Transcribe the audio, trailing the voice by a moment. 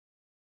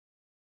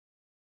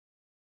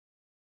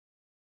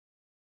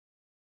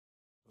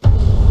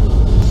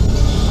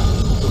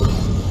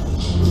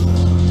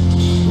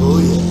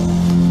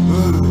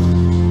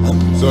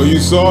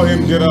saw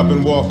him get up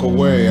and walk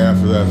away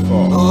after that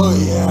fall. Oh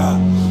yeah,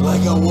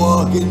 like a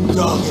walking,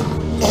 talking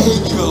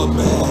angel,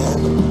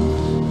 man.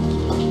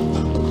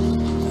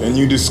 Can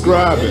you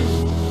describe it?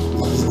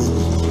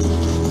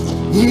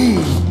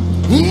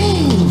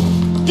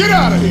 Get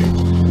out of here!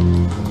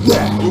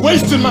 You're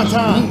wasting my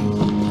time!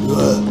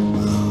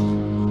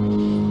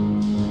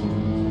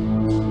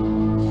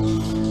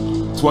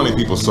 20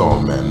 people saw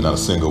him, man. Not a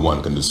single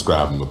one can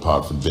describe him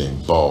apart from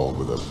being bald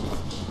with a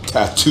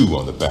tattoo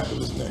on the back of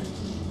his neck.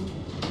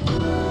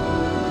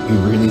 You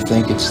really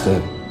think it's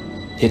the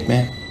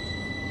Hitman?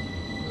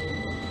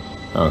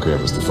 I don't care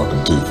if it's the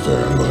fucking tooth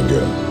fairy. I'm gonna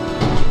get him.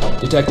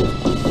 Detective,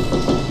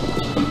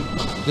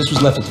 this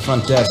was left at the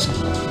front desk.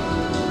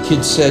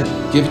 Kid said,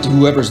 give it to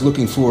whoever's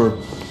looking for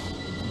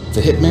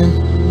the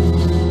Hitman.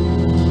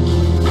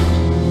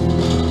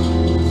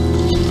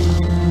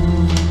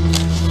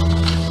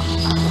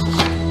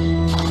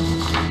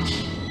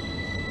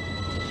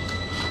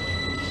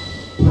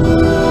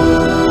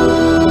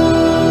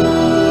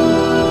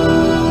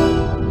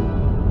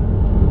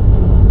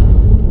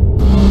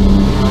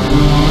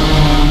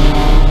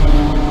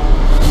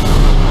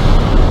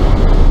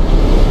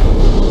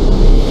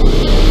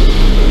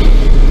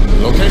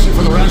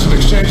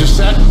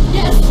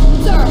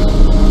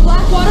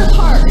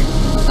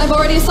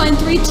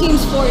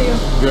 Teams for you.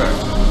 Good.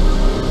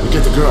 We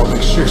get the girl,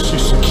 make sure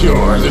she's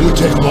secure, then we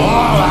take them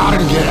all out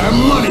and get our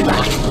money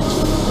back.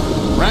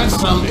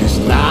 Ransom is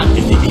not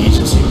in the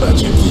agency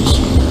budget this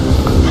year.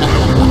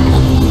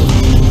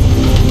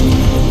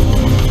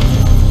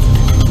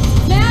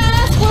 May I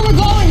ask where we're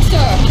going,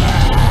 sir?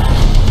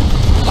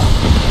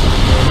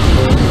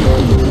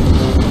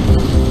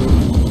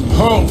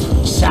 Hope,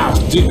 South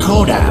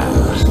Dakota.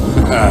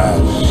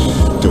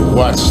 To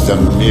watch the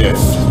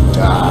myth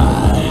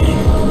die.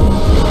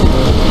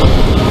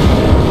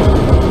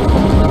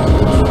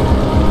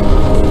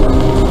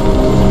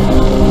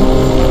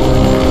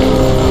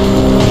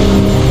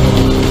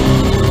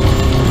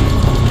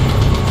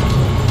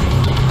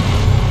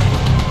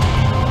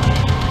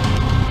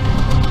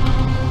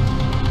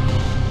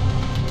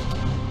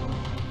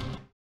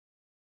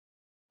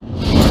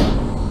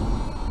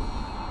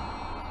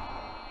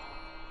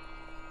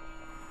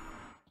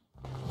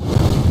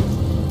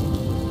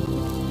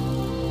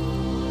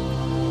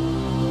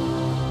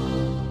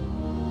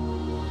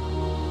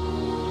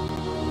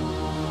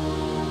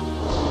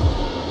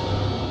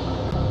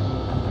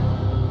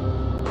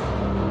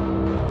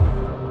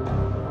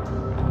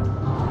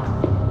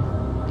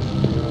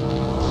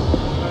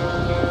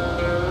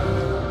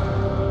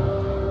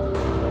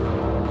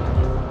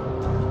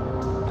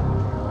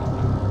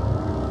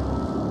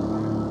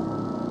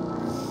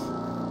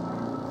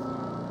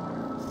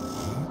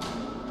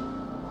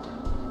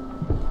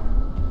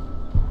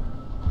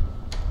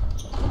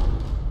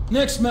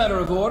 Next matter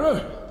of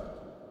order.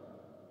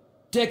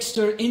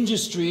 Dexter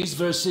Industries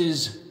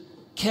versus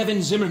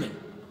Kevin Zimmerman.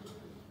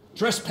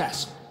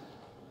 Trespassing.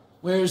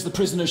 Where's the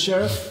prisoner,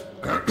 Sheriff?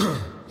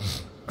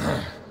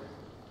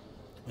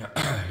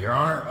 Your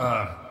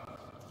Honor,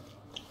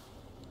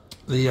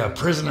 the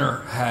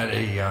prisoner had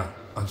a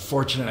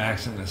unfortunate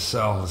accident in his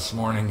cell this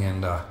morning,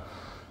 and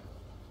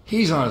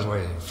he's on his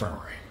way to the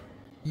infirmary.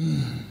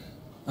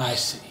 I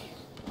see.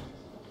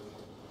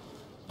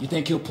 You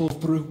think he'll pull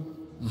through?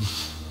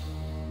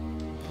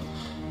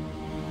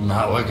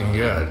 Not looking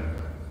good.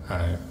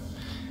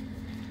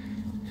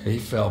 He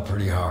fell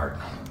pretty hard.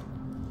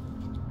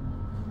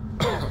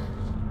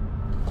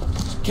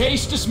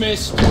 Case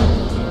dismissed.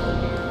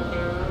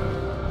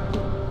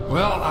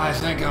 Well, I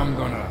think I'm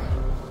gonna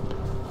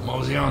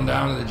mosey on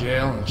down to the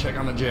jail and check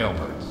on the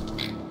jailbirds.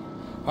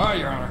 All right,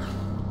 Your Honor.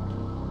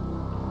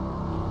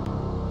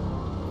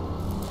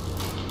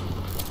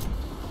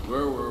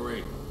 Where were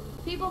we?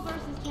 People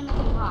versus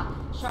Timothy Hawk,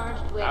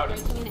 charged with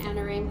breaking and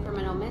entering,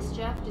 criminal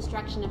mischief,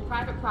 destruction of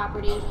private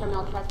property,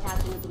 criminal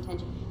trespassing with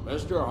intention.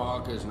 Mr.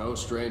 Hawk is no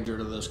stranger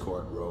to this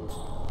courtroom.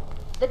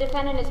 The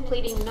defendant is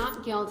pleading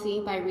not guilty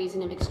by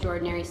reason of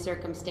extraordinary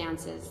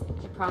circumstances.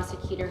 The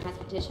prosecutor has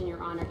petitioned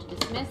Your Honor to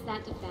dismiss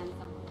that defense.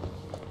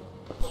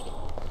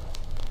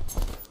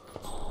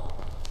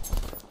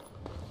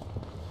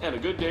 And a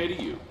good day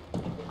to you.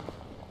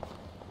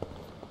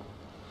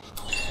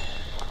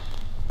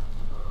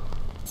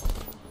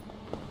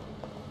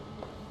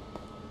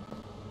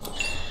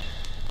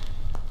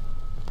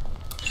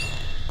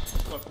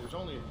 Look, there's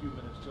only a few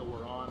minutes till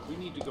we're on. We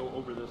need to go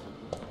over this.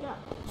 Yeah.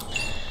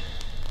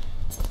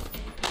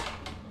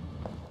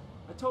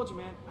 I told you,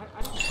 man.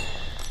 I don't...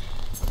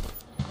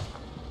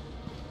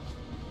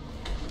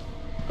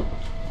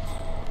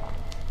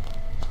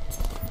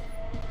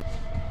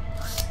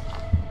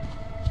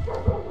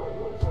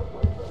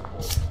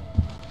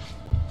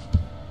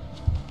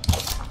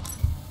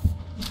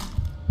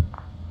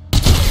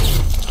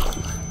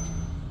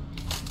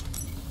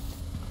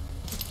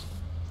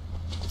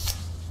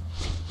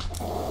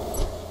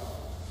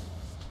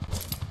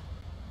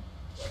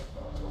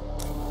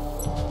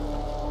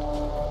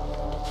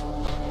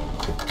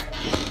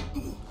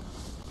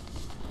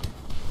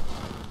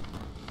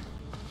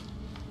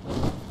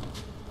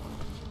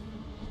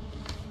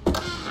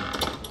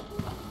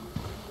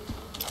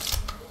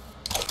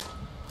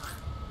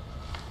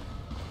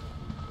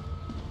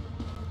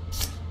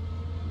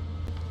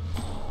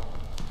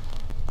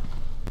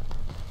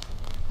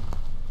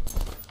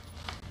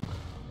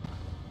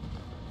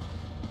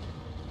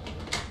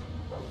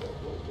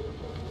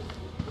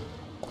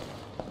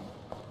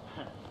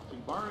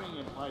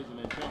 implies an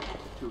intent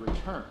to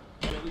return.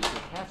 And at least a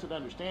tacit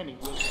understanding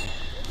will... If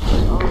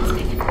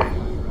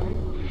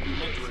you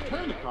meant to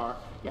return the car,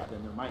 yeah,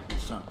 then there might be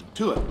something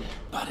to it.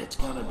 But it's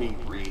gonna be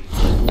really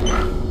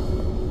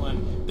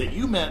one that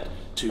you meant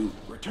to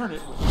return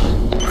it.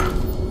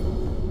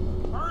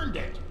 Earned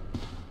it.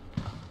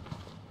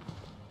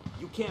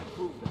 You can't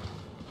prove that.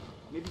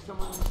 Maybe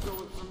someone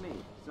stole it from me.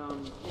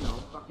 Some,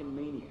 fucking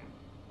maniac.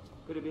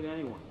 Could have been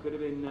anyone. Could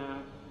have been,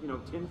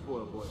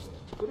 tinfoil boy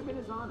there. Could have been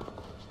his honor.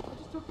 I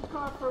just took the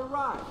car for a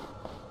ride.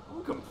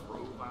 Who can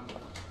prove I'm...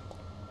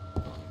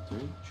 3,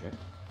 check.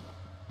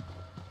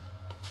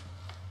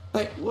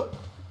 Hey, what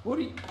are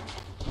you...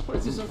 What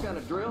is this, some kind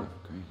of drill?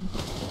 Great.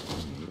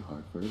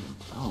 Hartford.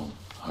 Oh,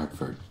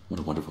 Hartford. What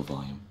a wonderful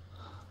volume.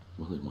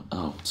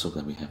 Oh, so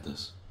glad we have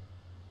this.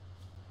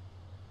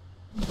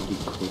 Petty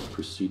court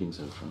proceedings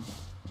out front.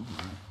 Oh,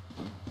 all right.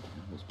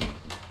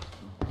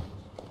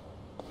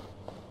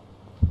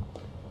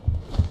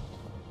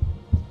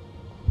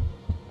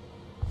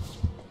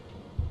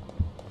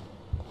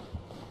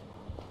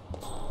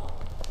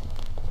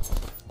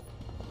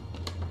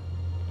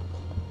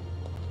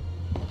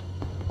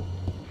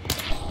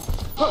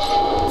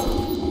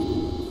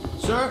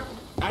 Sir,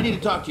 I need to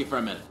talk to you for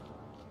a minute.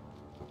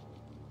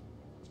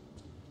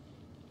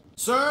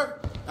 Sir,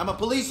 I'm a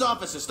police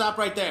officer. Stop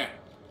right there.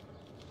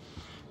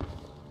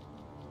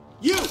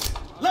 You!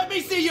 Let me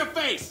see your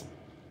face!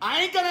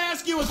 I ain't gonna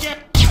ask you again!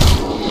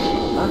 Suspect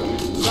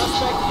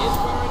is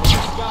wearing a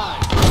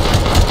disguise.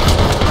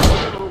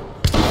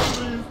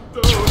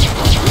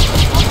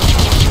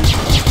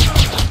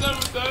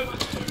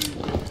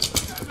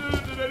 I've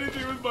never done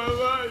anything with my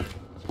life.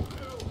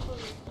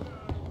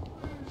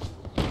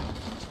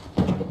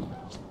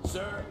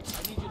 Sir,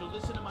 I need you to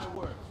listen to my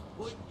words.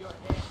 Put your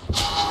hand...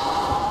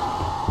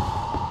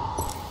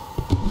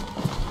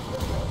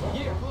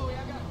 Here, Chloe, I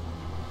got...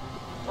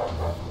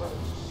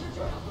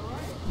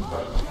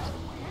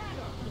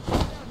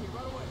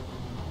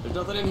 There's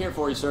nothing in here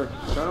for you, sir.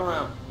 Turn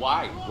around.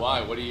 Why?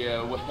 Why? What do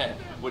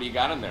you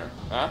got in there?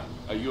 Huh?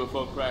 A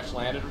UFO crash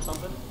landed or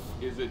something?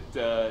 Is it?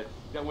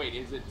 No, wait.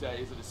 Is it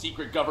a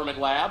secret government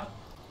lab?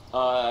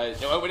 No,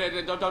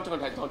 wait, don't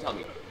tell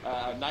me.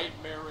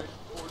 Nightmarish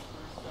torture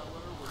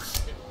cellar where you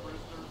pit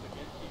prisoners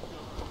against each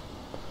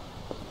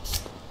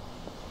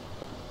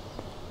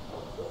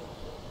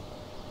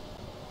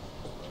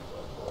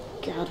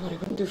other. God, what I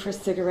wouldn't do for a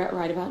cigarette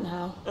right about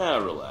now.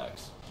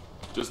 Relax.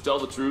 Just tell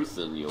the truth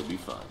and you'll be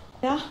fine.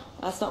 Yeah,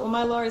 that's not what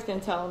my lawyer's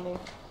been telling me.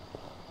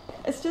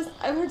 It's just,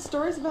 I've heard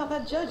stories about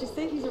that judge. They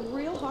say he's a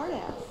real hard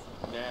ass.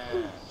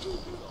 Nah.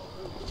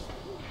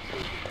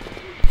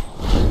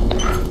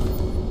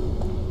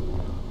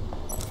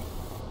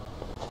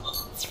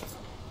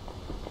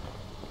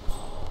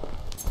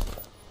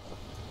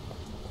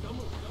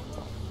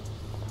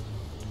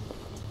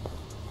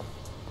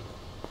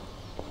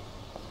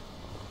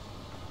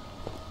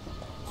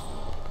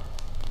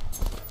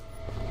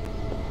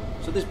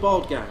 So this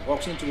bald guy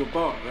walks into a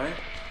bar, right?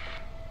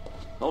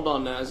 Hold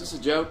on now, is this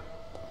a joke?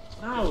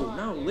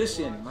 No,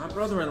 listen. My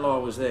brother-in-law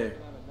was there.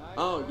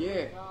 Oh,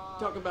 yeah.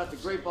 Talking about the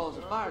Great Balls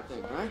of Fire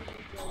thing, right?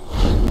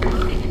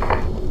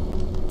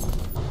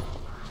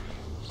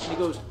 And he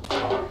goes,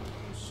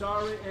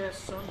 sorry ass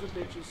sons of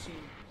bitches seen.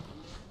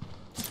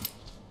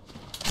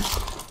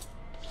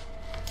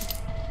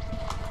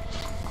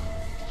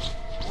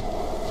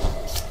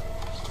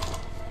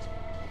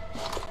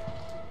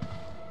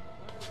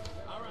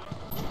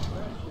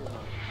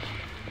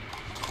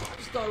 I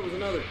just thought it was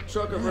another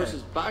trucker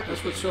versus biker.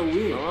 That's what's so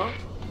weird. Uh-huh.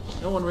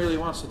 No one really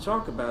wants to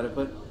talk about it,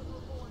 but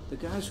the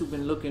guys who've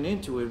been looking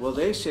into it, well,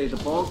 they say the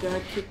bald guy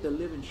kicked the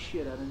living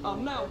shit out of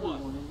now what?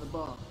 everyone in the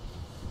bar.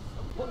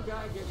 One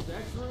guy against the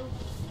next room?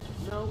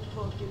 No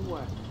fucking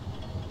way.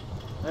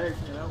 Hey,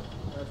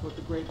 that's what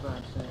the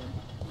grapevine's saying.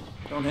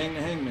 Don't hang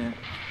the hangman.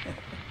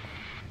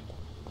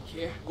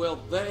 Yeah, well,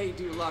 they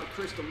do a lot of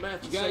crystal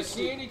meth. You guys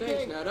see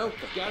anything? Now, don't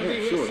they? Gotta be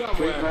here Sure. somewhere.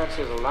 Grapevine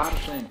says a lot of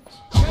things.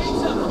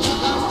 Chains up. Nice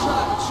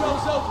try. The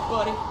show's over,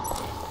 buddy.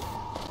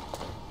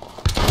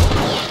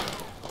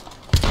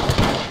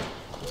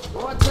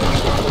 What's up?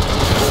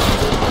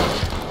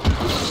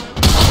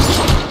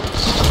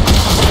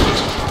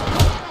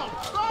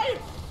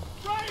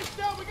 Brian,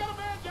 down! We got a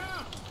man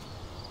down!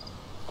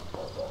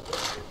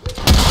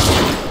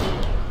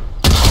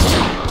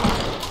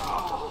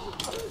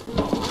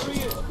 Here he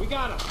is. We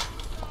got him.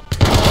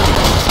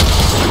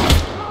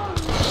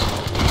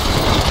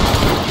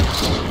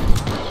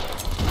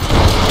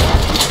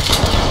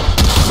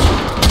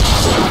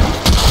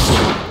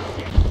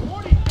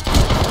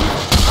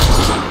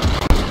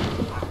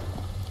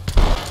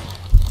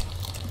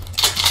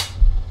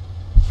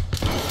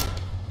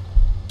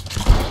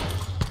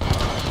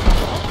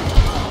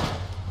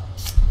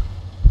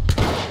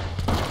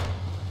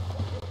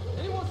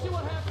 Anyone see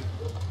what happened?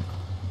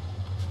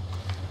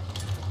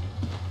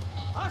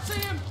 I see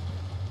him.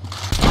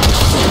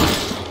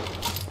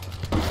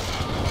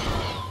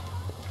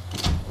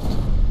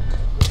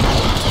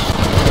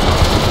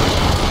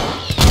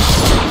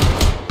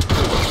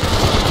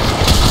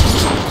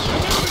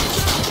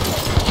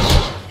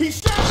 He's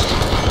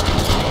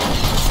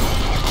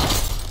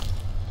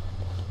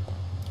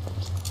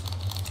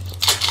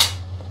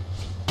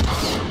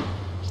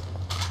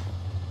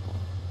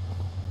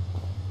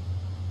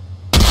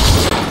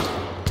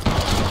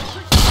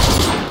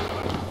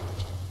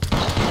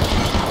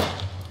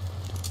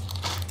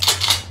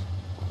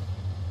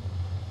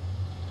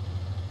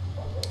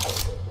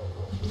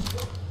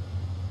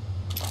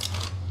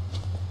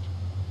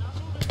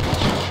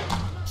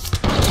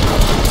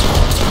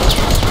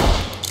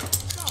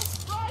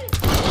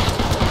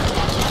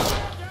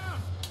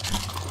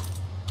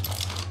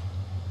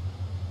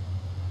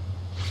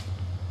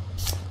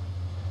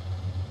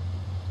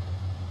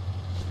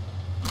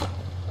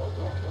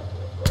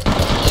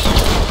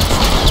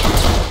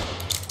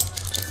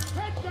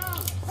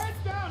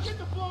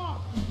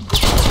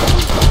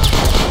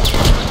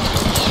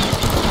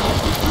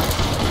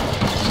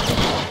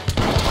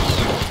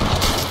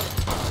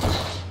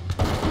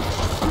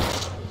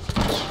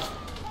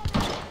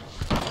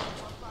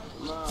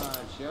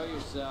Show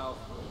yourself.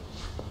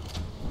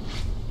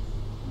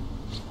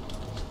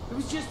 It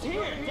was just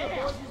here.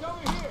 Yeah, boys, he's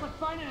over here. But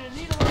finding a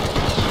needle.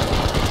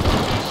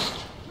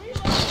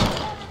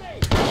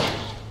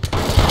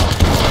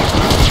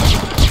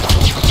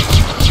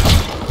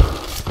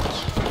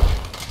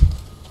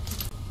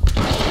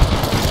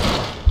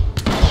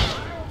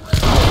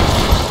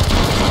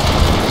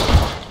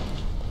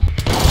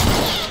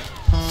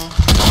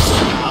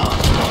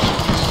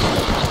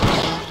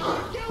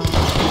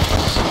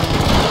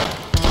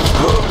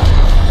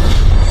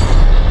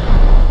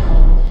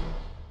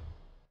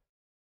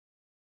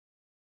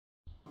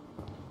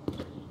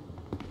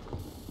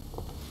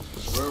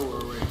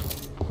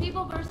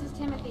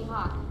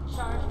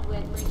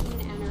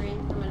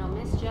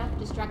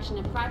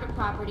 Of private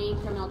property,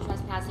 criminal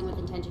trespassing with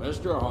intention.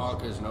 Mr.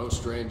 Hawk is no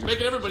stranger.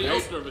 Making everybody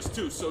else nervous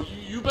too, so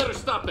you better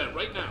stop that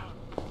right now.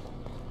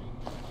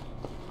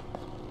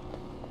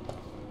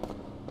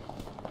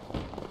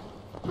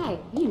 Hey,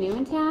 you new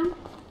in town?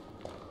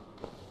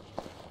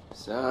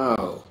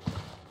 So,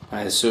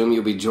 I assume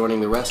you'll be joining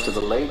the rest of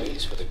the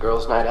ladies for the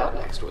girls' night out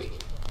next week.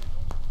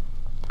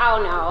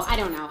 Oh no, I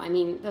don't know. I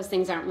mean, those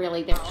things aren't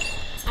really there.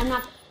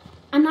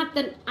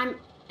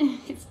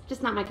 It's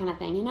just not my kind of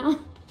thing, you know?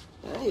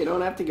 You don't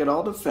have to get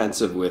all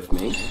defensive with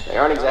me. They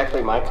aren't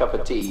exactly my cup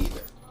of tea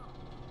either.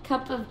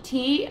 Cup of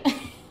tea?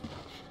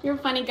 You're a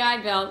funny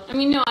guy, Bill.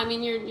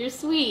 You're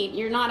sweet.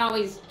 You're not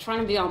always trying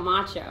to be all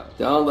macho.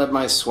 Don't let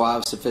my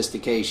suave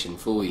sophistication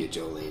fool you,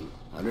 Jolene.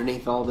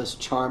 Underneath all this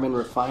charm and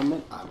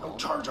refinement, I'm Don't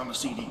charge on the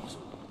CDs.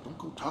 Don't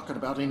go talking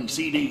about any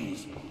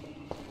CDs.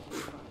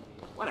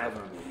 Whatever,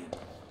 man.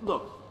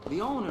 Look,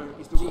 the owner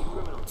is the real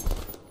criminal.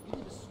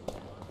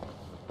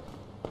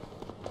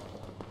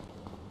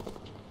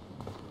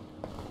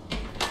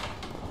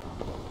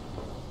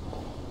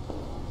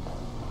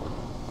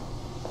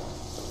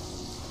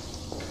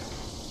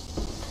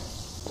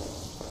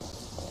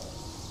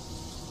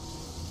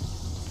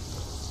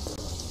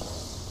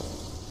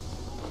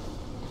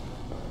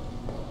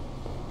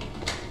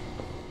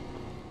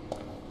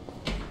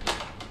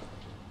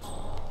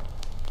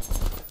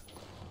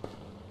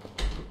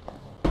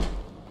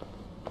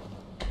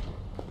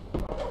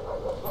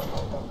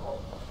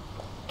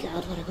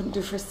 God, what I wouldn't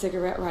do for a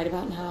cigarette right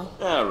about now.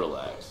 Ah,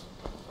 relax.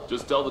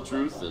 Just tell the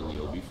truth and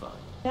you'll be fine.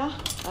 Yeah,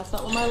 that's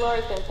not what my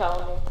lawyer's been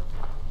telling me.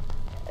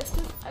 It's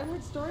just, I've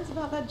heard stories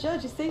about that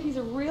judge. You say he's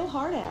a real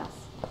hard ass.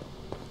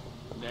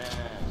 Nah,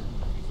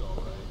 he's all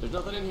right. There's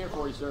nothing in here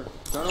for you, sir.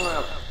 Turn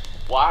around.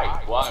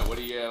 Why? What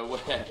do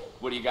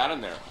you got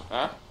in there?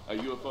 Huh? A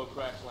UFO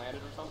crash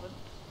landed or something?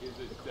 Is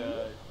it,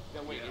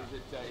 no, wait, is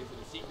it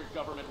a secret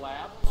government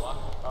lab? What?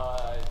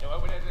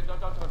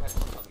 Don't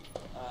tell me.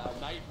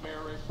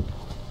 Nightmarish.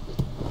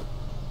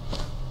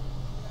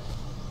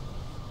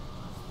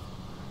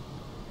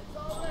 It's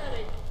all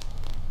ready.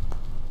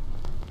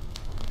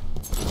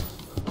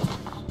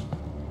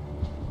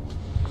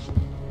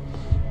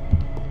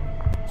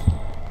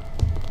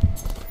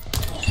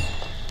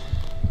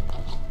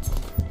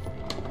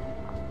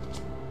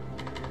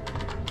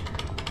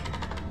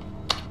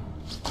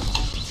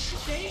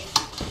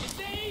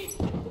 See?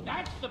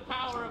 That's the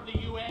power of the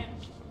UN.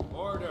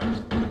 Order.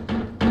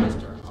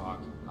 Mr. Hawk,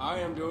 I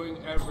am doing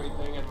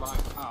everything in my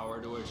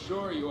power to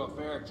assure you a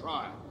fair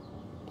trial.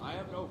 I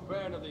am no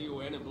fan of the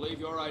UN and believe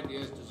your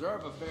ideas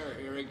deserve a fair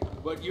hearing,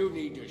 but you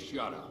need to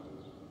shut up.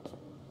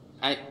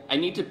 I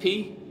need to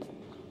pee?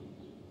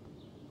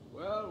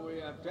 Well, we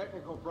have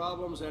technical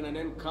problems and an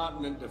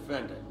incontinent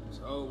defendant,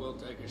 so we'll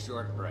take a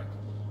short break.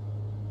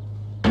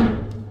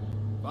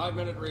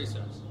 5-minute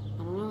recess.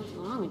 I don't know what's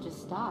wrong. It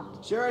just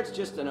stopped. Sure, it's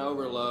just an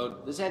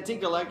overload. This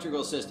antique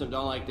electrical system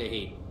don't like the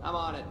heat. I'm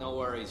on it, no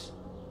worries.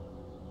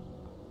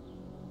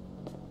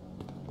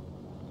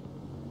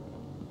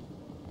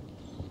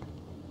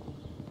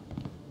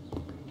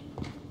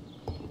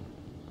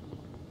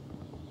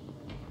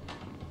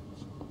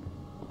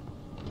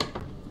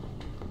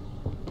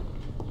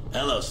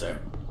 Hello, sir.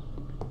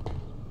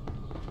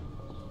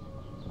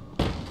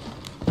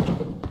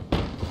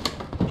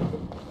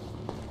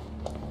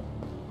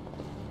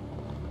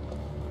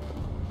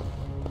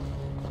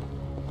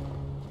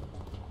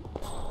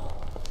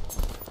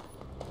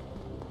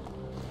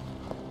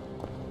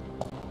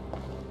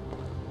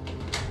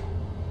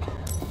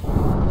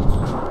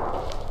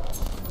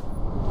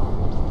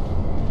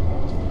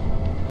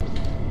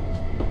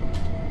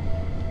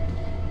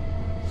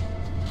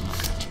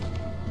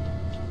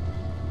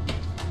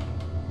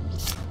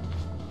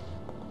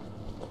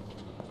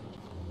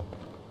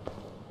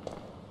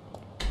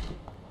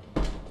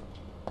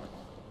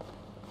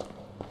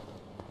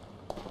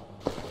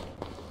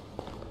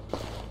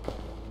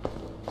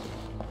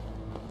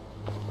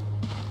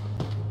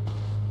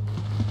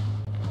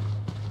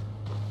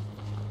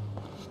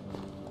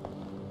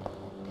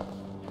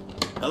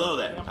 Hello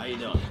there. How you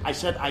doing? I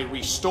said I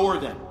restore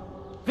them.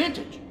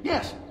 Vintage,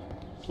 yes.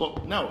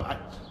 Well, no,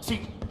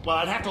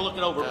 I'd have to look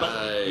it over,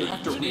 but you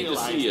have to you need to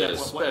realize see that a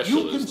what you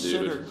specialist,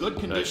 consider dude. good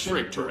condition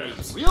shrink, to a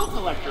perhaps. real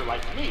collector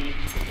like me.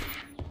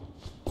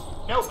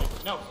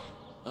 No,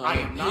 I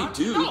am not.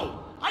 hey, dude.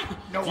 No,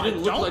 No, If you I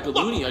didn't look don't. like a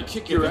loony, I'd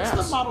kick your If it's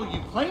ass. the model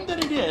you claim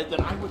that it is, then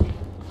I would be...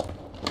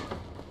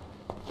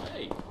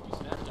 Hey, you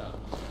snapped out.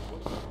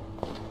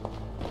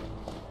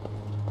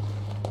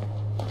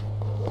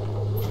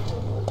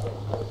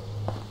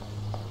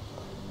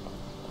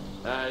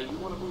 You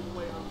want to move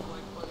away on the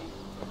flank, buddy?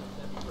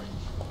 That'd be great.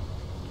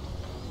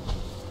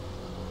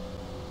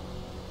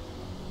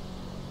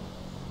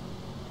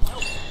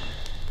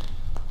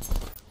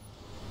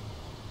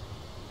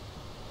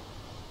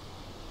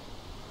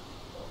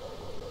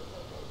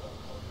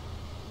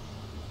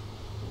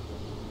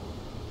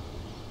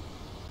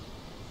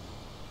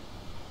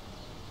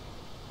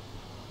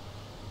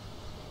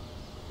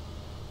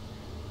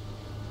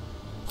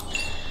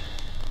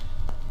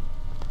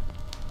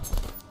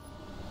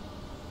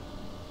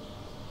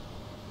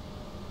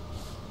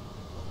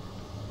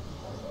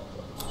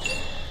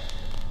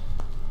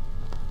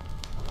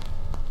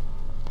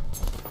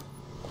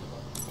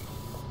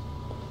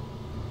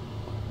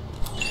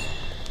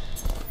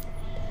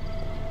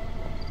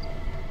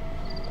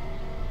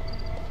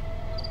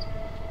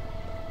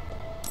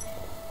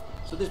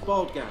 So this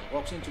bald guy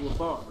walks into a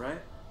bar, right?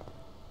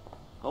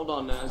 Hold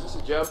on now, is this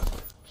a joke?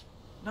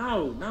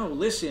 No,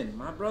 listen.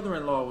 My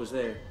brother-in-law was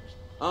there.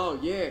 Oh,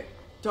 yeah.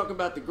 Talking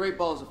about the Great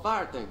Balls of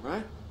Fire thing,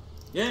 right?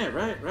 Yeah,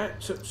 right.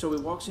 So he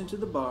walks into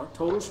the bar,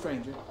 total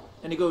stranger,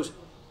 and he goes,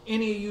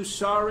 "Any of you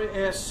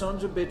sorry-ass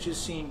sons of bitches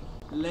seen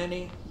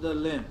Lenny the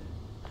Limp?"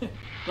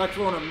 Like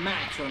throwing a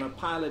match on a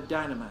pile of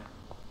dynamite.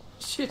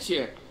 Shit,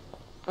 yeah.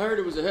 I heard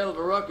it was a hell of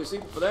a ruckus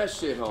even for that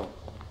shithole.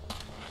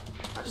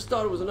 I just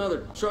thought it was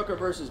another trucker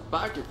versus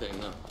biker thing,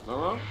 though. Am I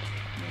wrong?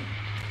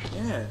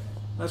 Yeah,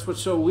 that's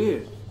what's so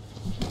weird.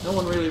 No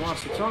one really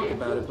wants to talk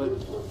about it, but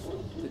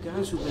the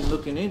guys who've been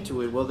looking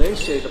into it, well, they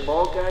say the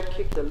bald guy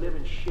kicked the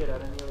living shit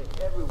out of nearly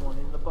everyone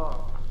in the bar.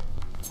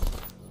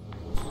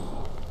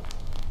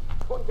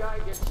 One guy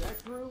gets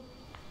that through?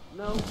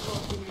 No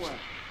fucking way.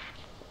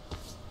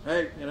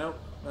 Hey, you know,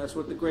 that's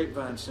what the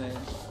grapevine's saying.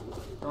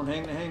 Don't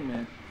hang the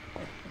hangman.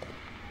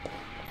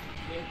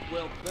 Can't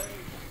well pay.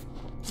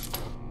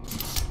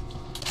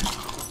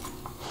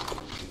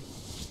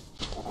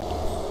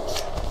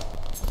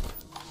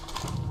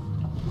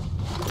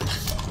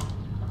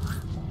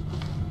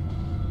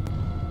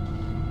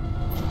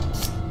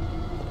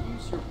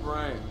 Use your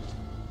brain.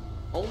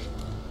 Hold it.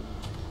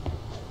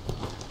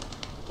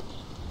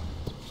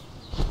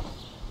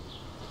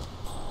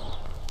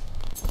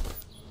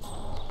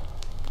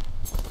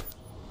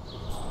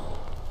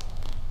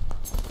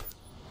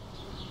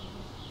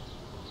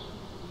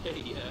 Hey,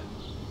 you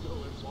go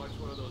and watch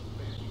one of those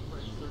fancy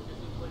French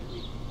circuses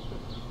lately?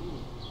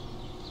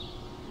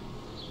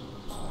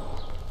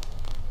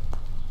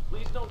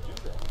 Please don't do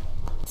that.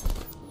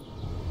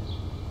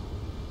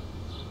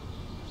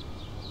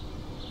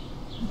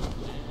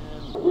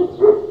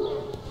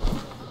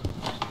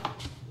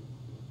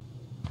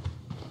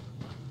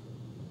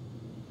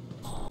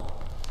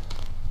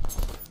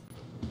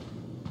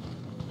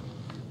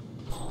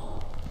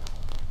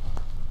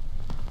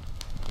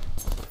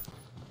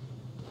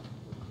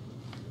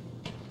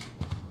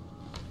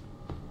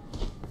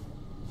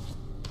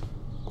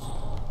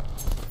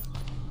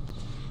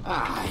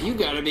 Ah, you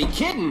gotta be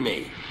kidding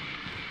me.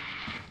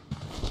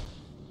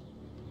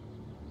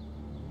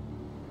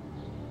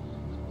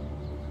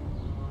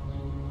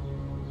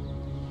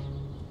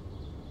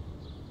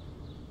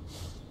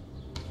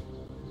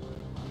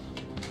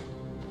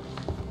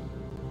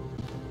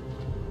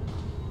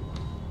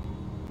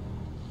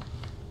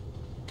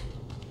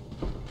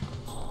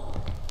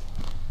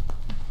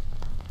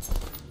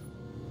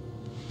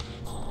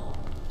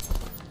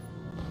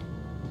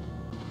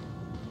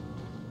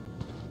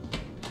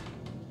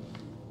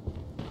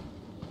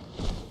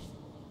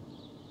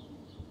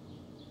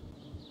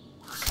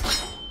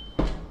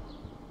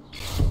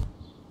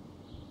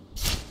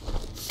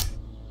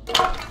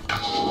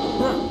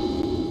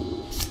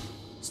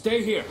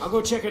 Stay here. I'll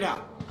go check it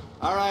out.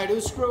 All right,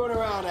 who's screwing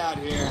around out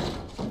here?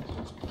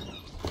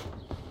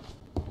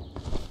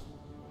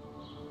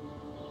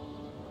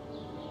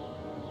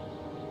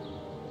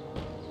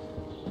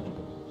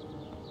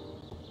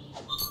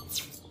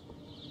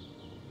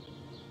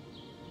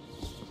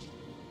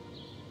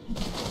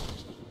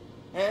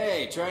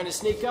 Hey, trying to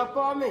sneak up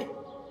on me?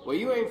 Well,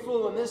 you ain't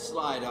fooling this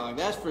sly dog,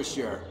 that's for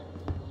sure.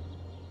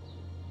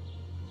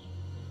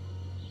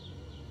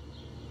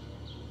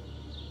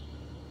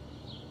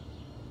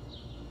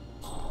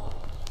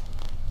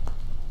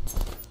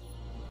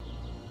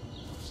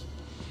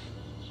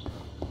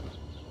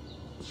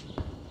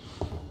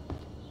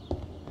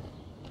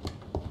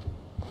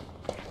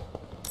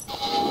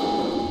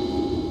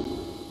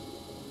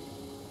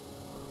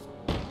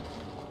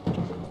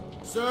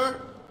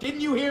 Sir, didn't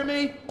you hear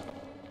me?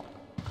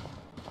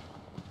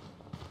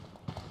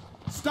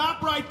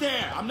 Stop right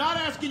there. I'm not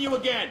asking you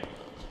again.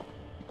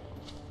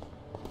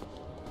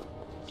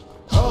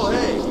 Oh,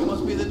 hey, you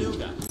must be the new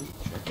guy.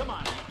 Come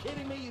on, are you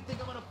kidding me? You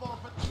think I'm gonna fall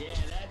for... Yeah,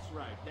 that's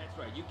right.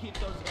 You keep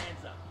those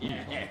hands up.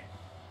 Yeah.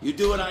 You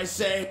do what I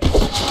say. Maybe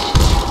this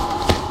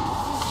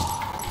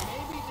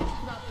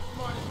is not the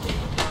smartest thing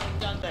you've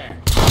done there.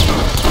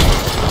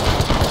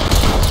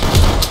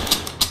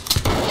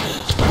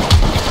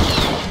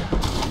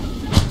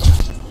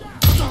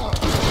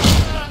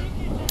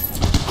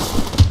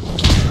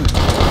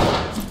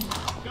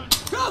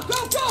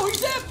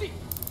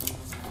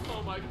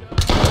 my God!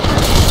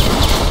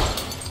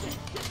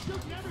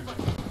 Shooting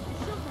everybody!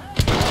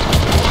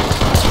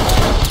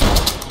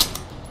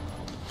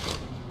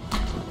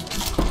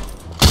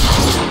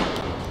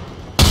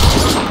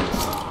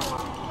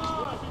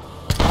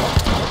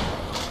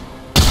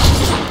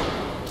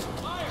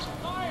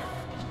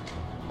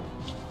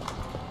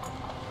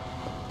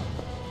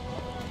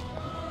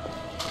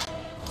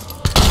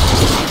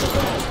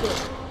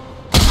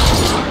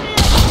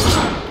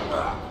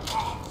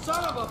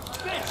 Son of a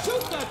bitch!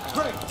 Shoot that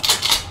prick!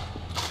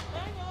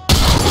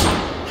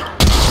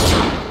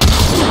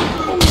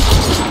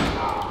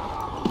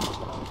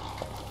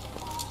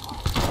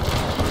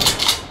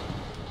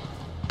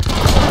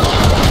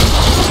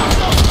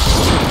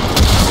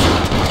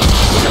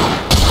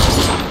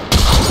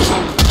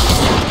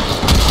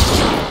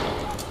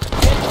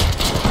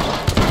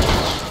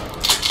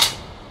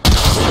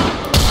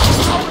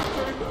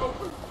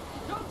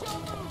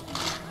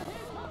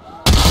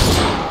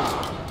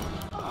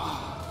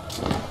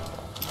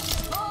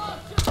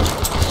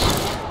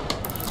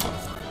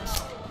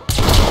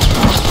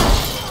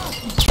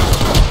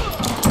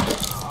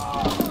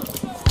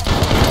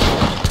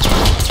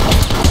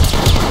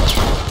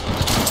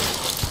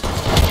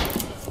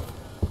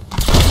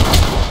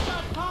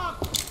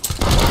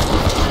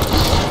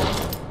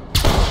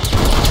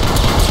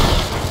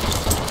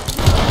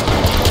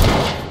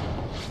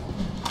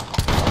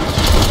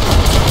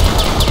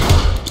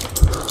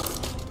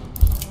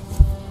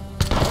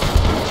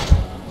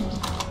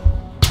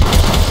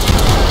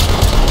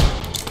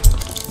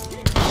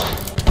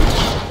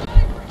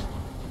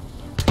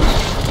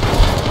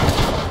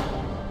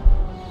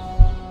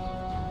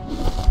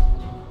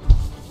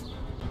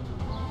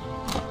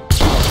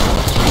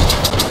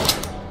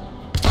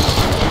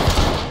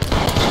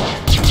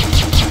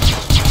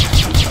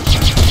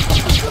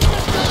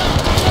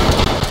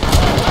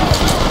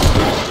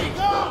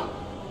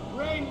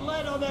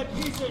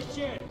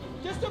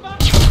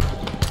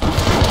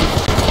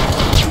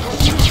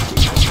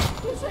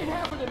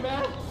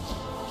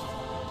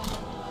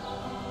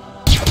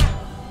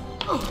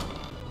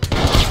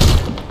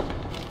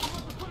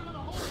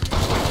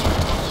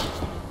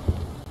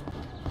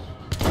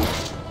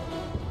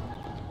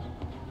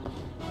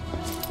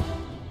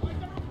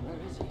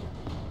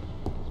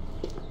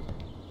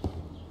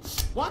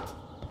 What?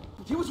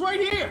 He was right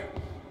here!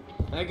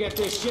 I get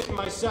this shit in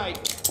my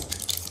sight.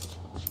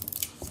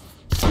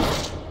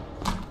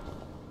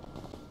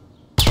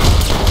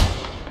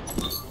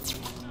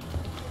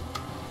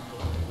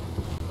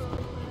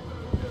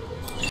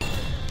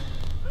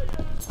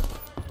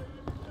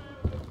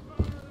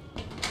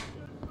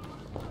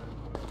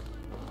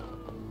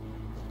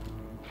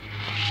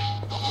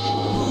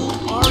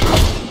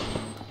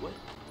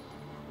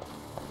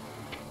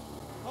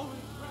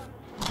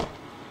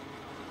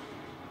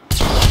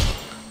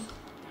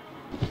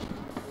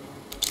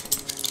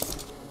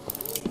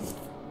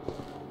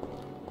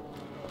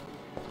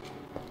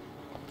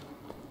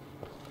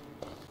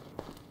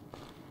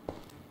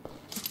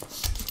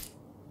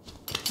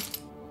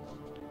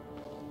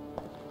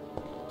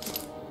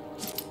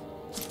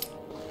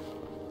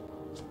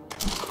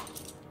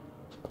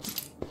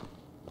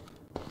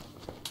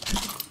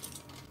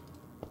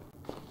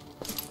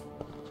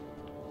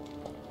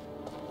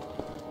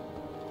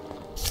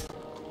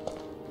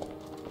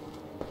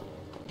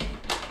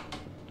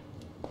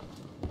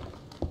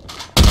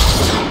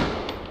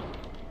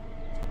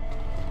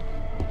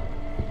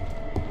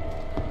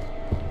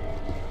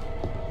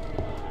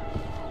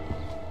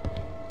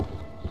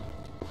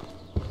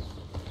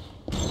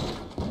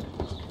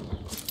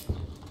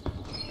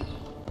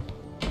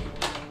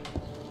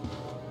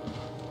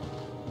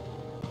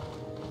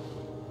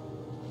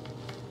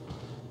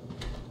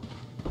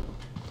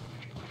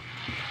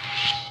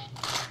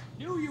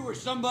 You or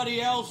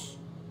somebody else?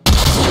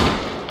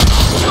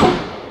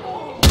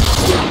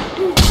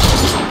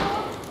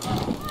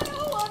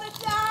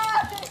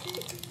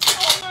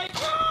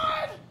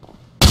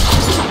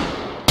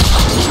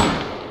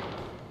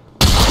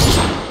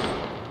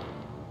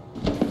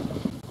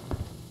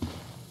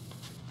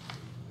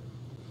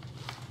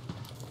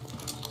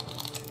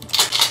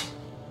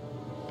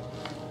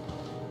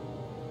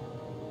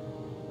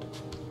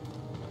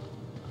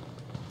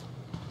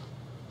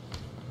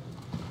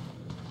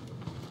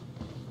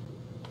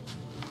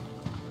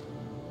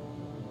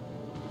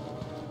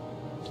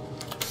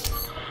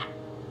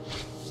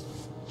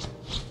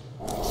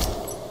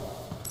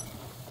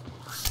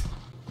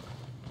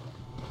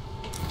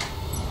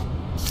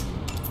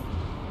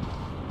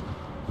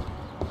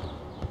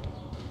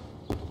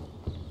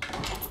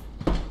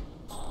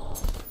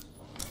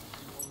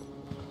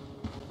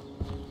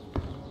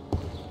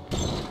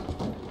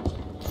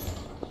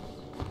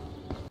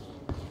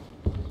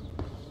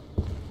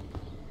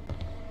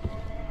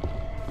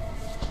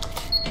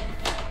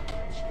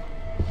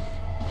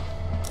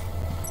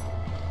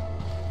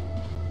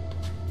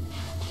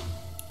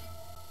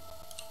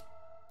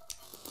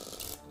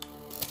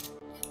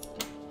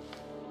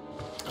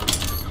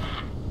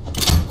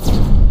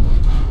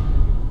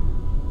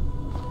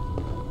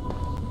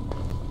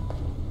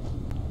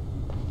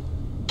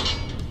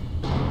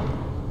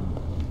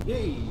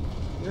 Hey,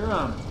 Your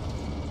Honor.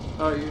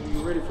 Oh,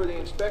 you ready for the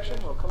inspection?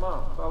 Well, come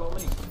on, follow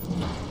me.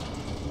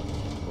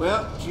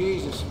 Well,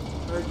 Jesus,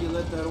 heard you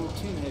let that old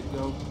tin head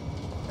go.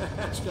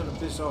 That's gonna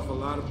piss off a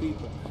lot of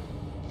people.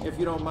 If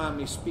you don't mind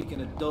me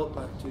speaking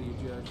adult-like to you,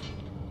 Judge.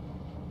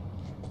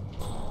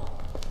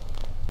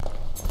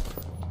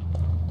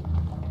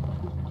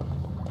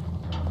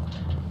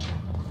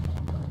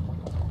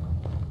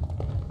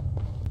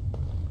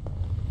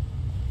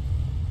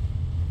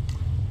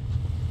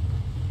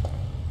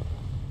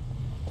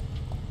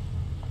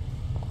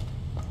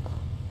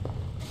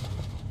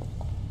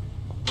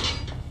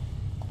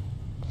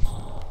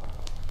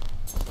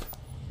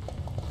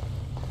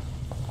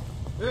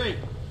 Hey,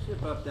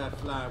 zip up that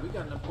fly. We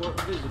got an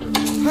important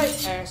visitor.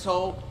 Hey,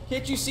 asshole.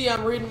 Can't you see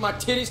I'm reading my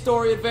titty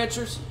story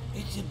adventures?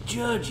 It's a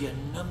judge, you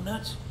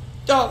numbnuts.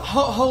 Oh,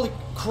 holy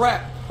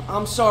crap.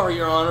 I'm sorry,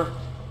 Your Honor.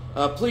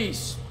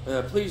 Please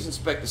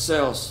inspect the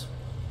cells.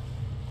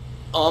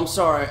 Oh, I'm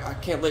sorry. I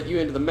can't let you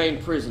into the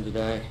main prison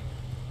today.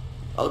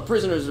 The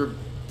prisoners are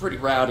pretty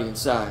rowdy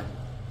inside.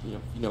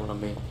 You know what I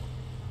mean.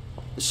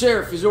 The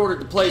sheriff has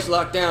ordered the place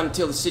locked down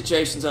until the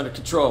situation's under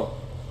control.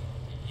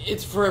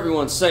 It's for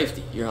everyone's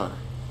safety, Your Honor.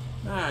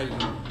 Ah, you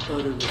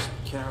odorless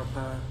cow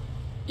pie.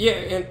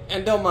 Yeah,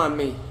 and don't mind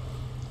me.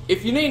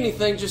 If you need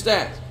anything, just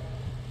ask.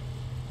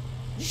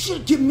 You should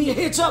have given me a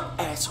heads up,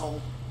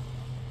 asshole.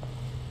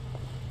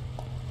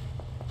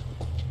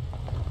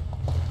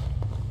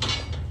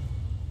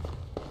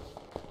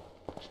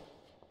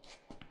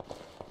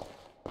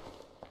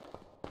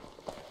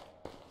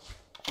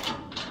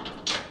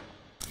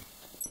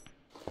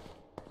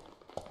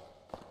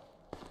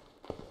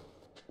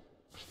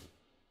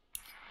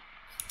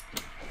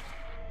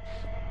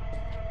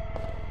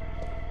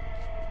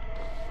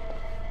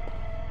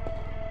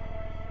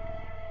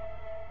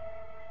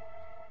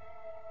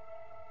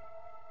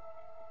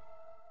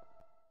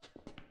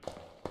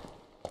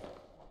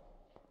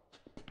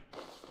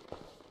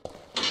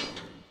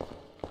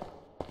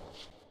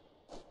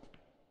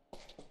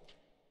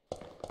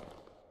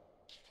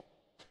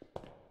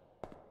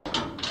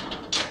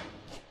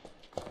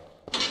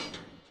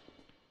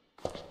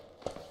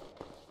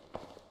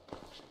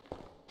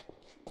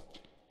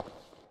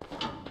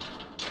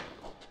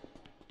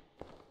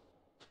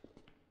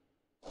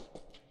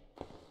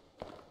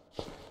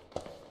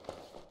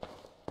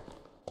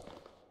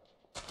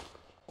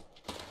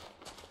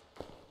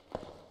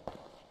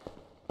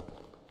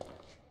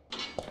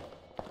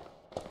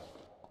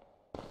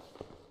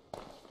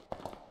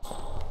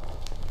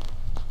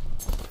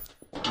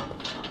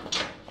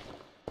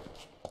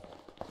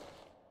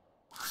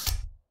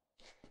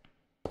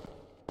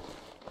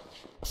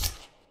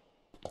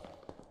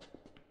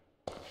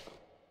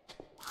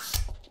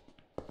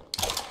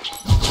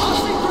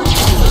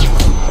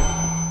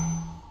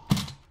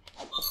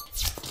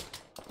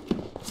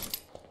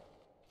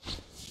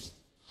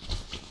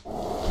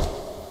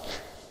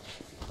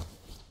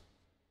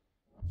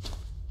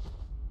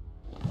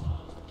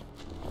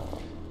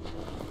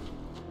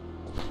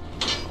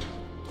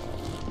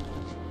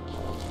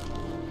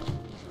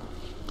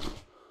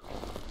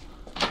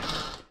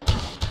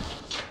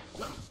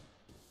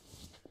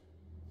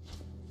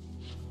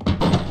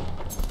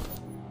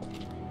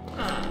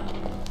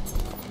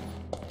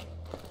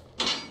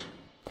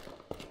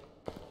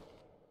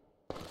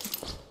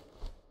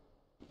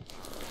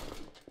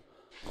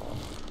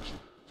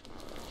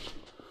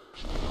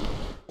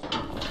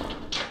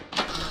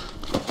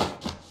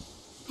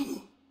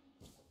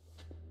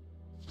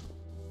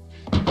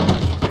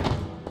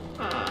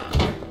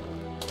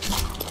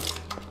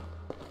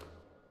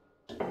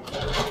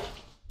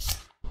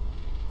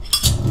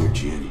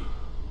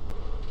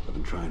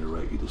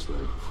 this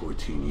letter for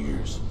 14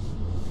 years.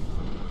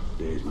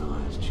 Today's my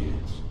last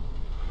chance.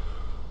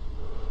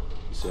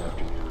 This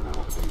afternoon, I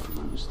will pay for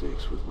my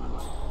mistakes with my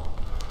life.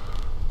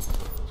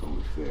 It's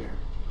only fair.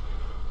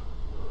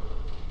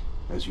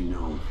 As you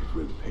know, if you've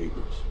read the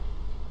papers,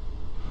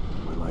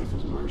 my life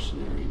is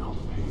mercenary and all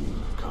the pain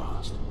I've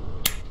caused.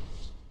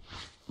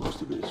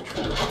 Most of it is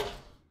true.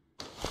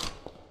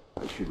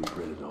 I should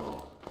regret it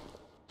all.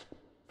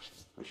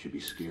 I should be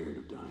scared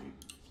of dying.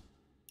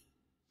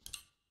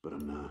 But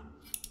I'm not.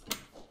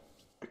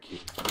 I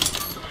can't.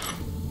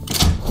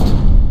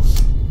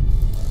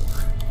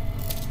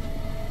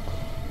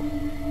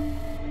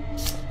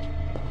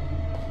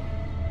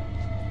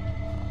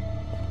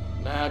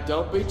 Now,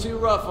 don't be too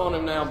rough on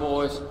him now,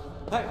 boys.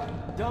 Hey,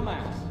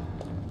 dumbass.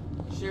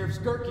 Sheriff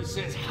Skirky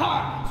says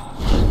hi!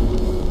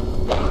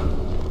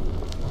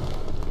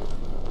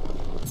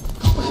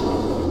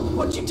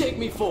 What'd you take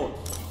me for?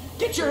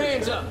 Get your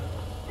hands up!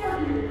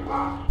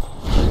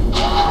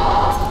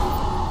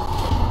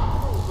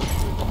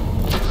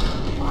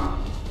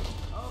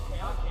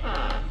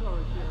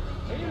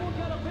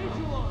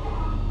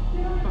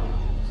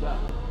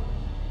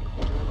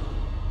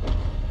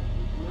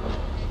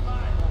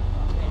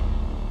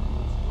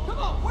 Come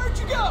on, where'd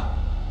you go?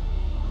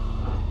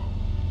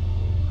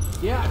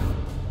 Yeah.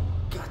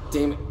 God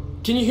damn it.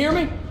 Can you hear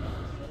me?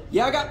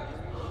 Yeah, I got...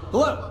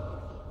 Hello?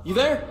 You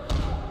there?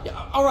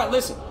 Yeah, all right,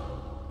 listen.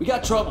 We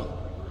got trouble.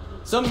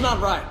 Something's not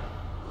right.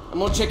 I'm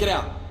gonna check it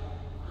out.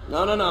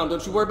 No,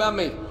 don't you worry about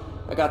me.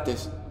 I got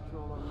this.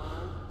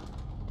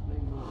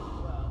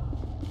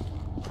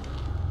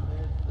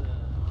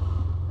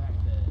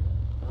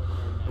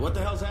 What the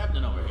hell's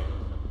happening over here?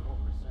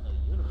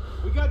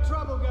 We got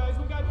trouble, guys.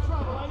 We got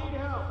trouble. I need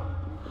help.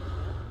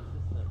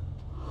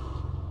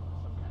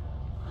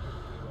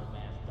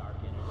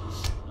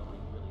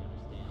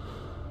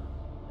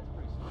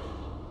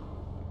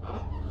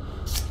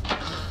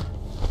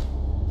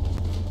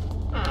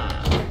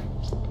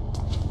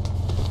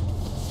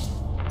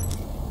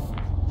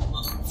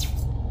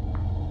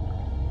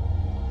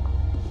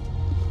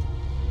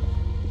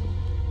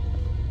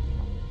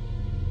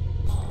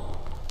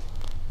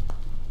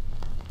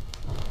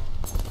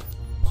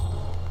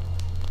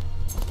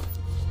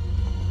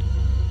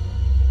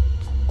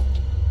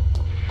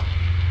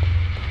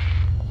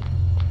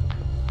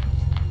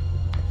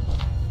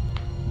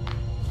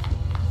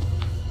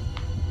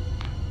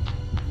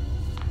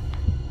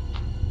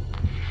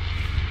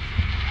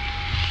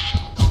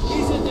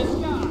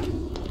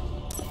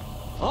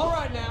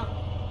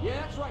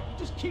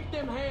 Keep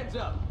them hands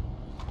up.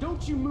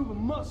 Don't you move a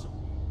muscle.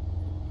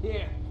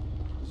 Yeah,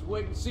 just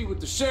wait and see what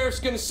the sheriff's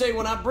gonna say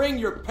when I bring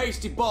your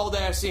pasty bald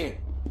ass in.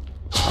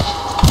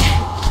 Drop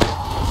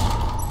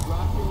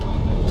your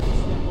weapon and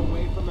step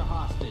away from the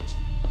hostage.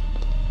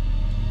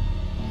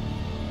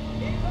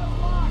 Keep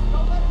them locked.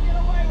 Don't let them get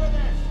away with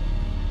this.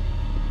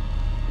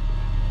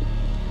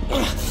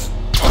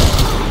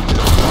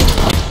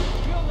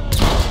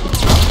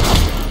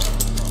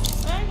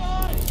 Hang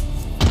on.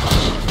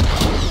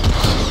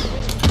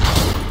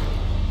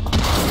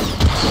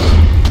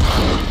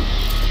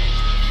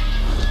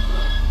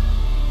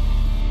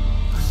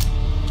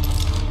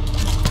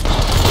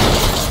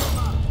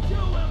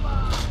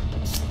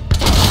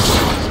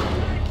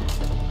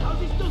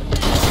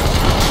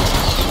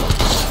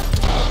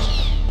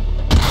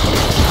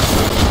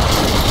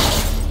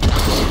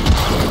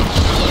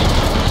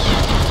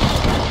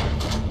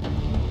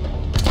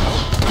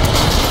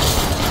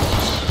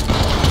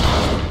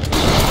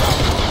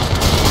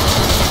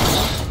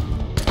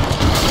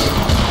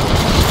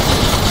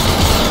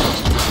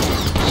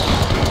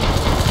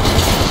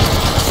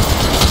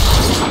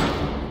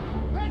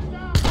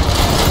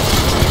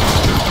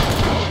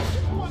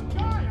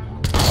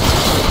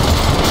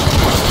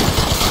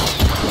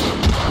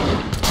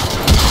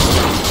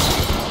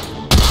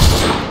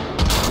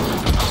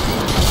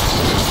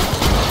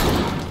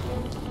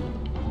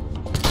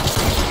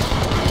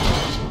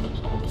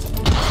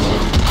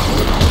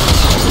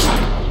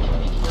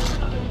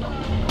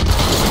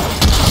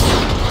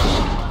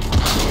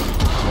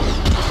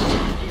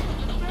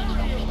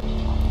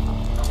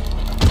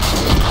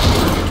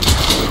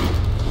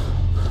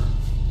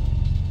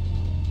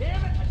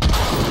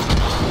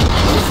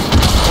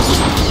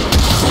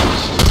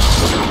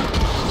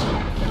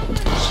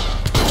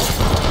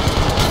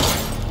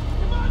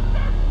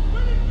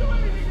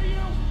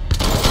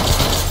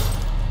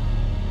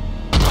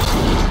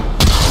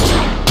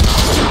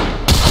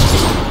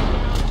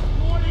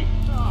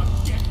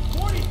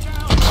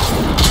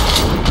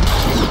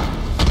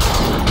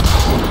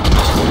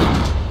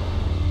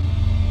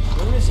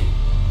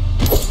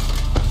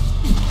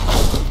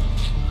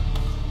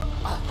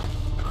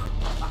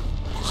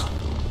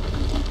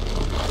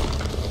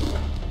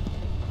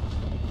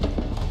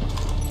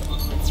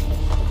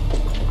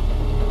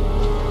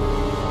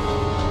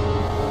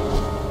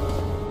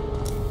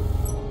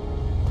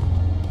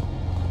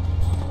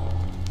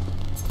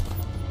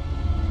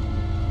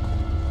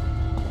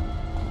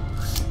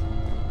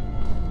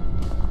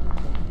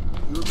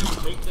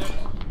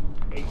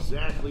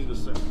 Exactly the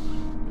same.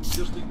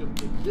 Just think of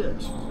the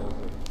disc as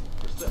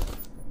a cassette.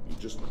 You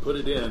just put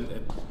it in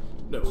and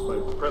by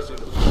pressing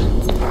the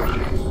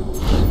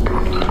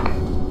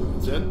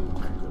it's in.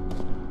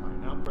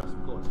 Alright, now press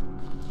play.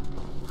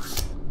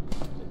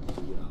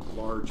 The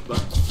large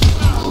button.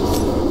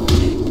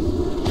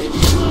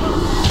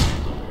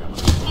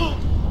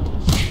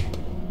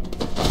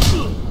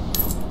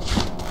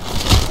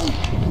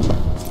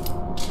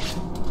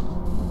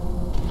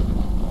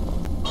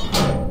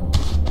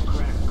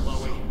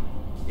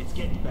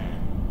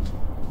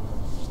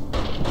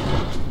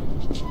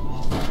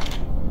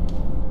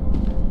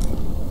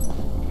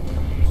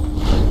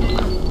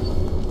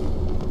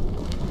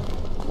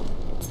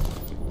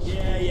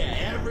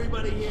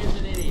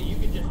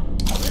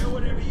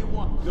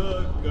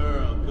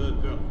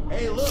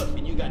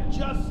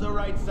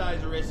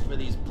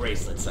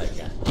 Bracelets I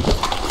got.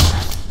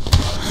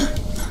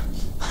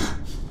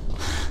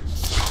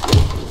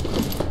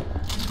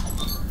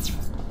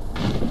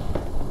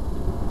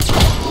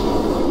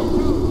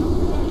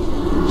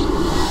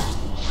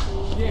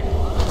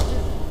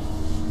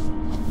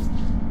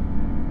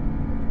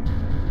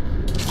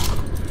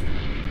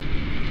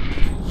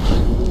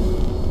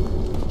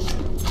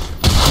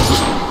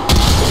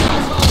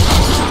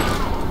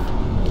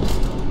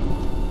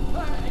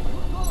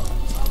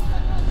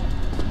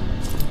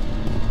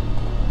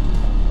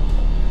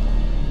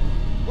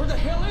 Where the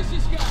hell is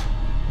this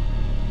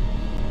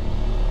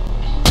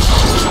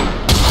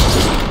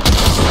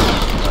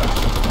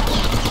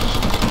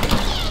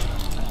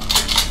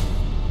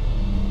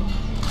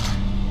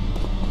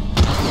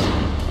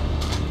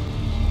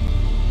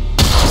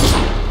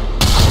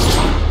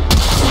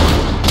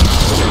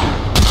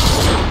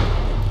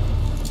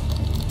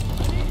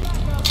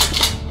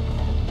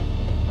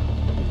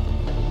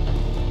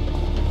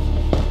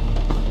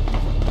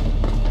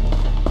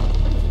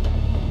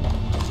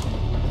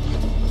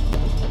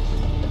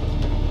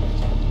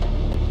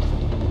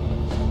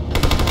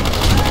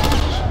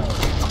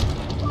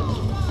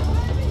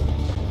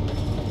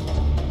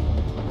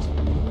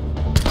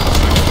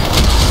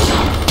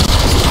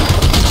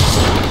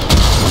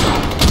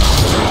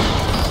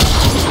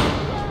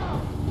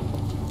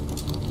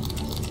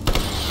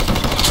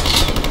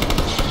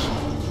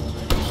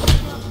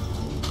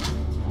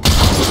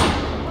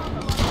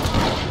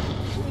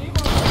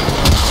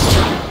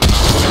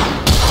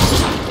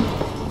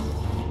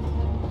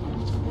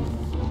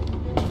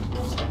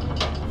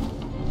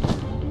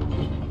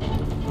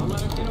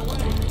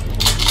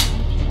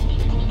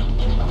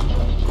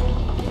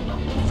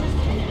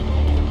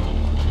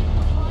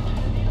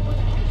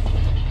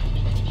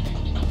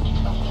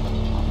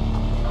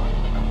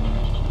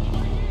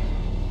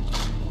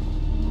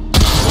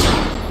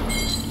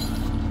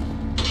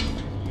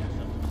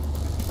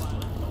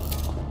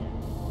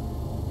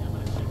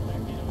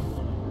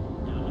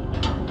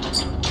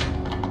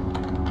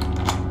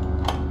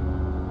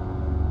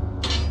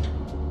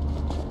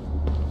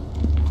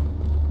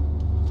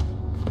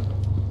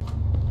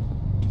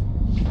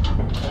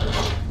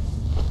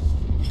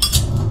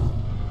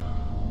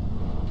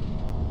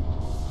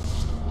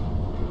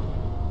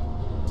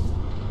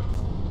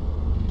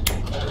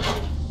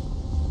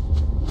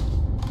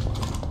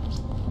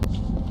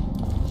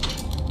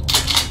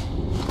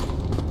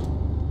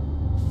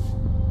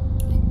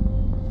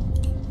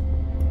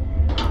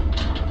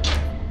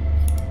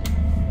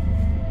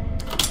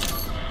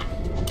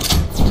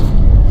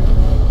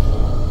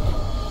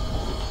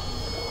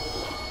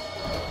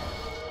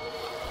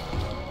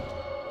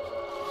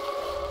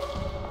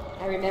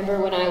remember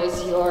when I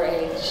was your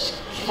age.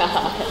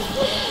 God.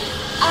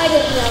 I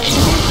didn't know.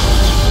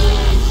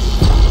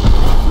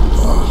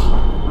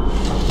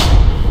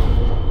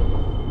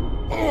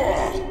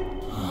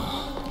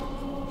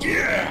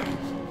 Yeah.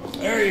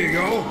 There you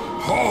go.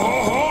 Ho,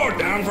 ho, ho.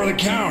 Down for the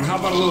count. How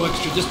about a little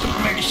extra just to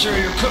make sure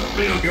your cook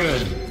feels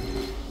good?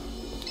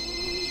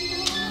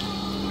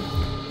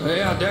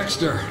 Yeah,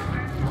 Dexter.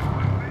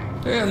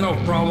 Yeah, no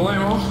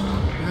problemo.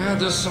 Yeah,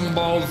 just some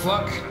bald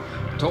fuck.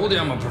 Told you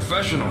I'm a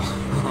professional.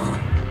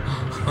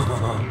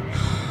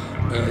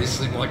 Yeah, you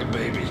sleep like a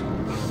baby.